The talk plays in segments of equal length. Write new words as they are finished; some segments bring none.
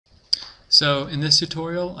So in this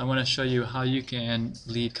tutorial, I want to show you how you can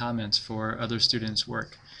leave comments for other students'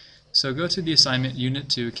 work. So go to the assignment Unit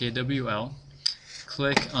 2 KWL,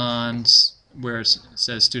 click on where it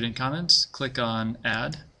says Student Comments, click on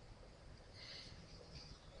Add,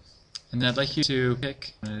 and then I'd like you to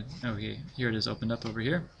pick, okay, here it is opened up over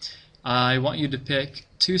here. I want you to pick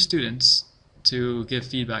 2 students to give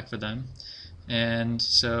feedback for them. And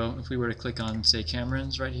so if we were to click on, say,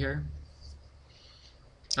 Cameron's right here,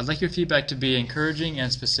 I'd like your feedback to be encouraging and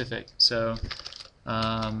specific. So,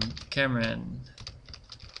 Cameron,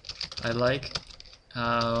 I like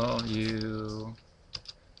how you,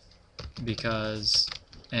 because,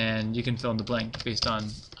 and you can fill in the blank based on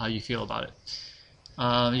how you feel about it.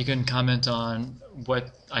 You can comment on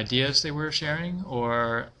what ideas they were sharing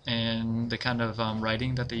or in the kind of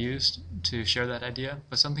writing that they used to share that idea,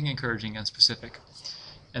 but something encouraging and specific.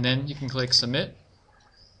 And then you can click Submit.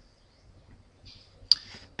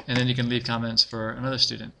 And then you can leave comments for another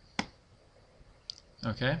student.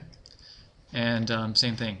 Okay? And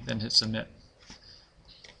same thing, then hit Submit.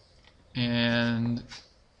 And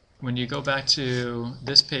when you go back to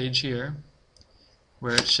this page here,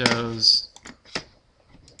 where it shows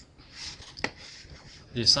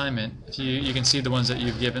the assignment, you can see the ones that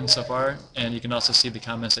you've given so far, and you can also see the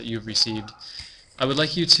comments that you've received. I would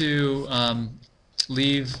like you to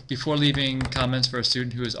before leaving comments for a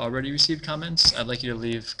student who has already received comments, I'd like you to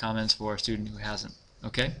leave comments for a student who hasn't.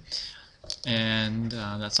 Okay? And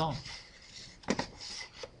that's all.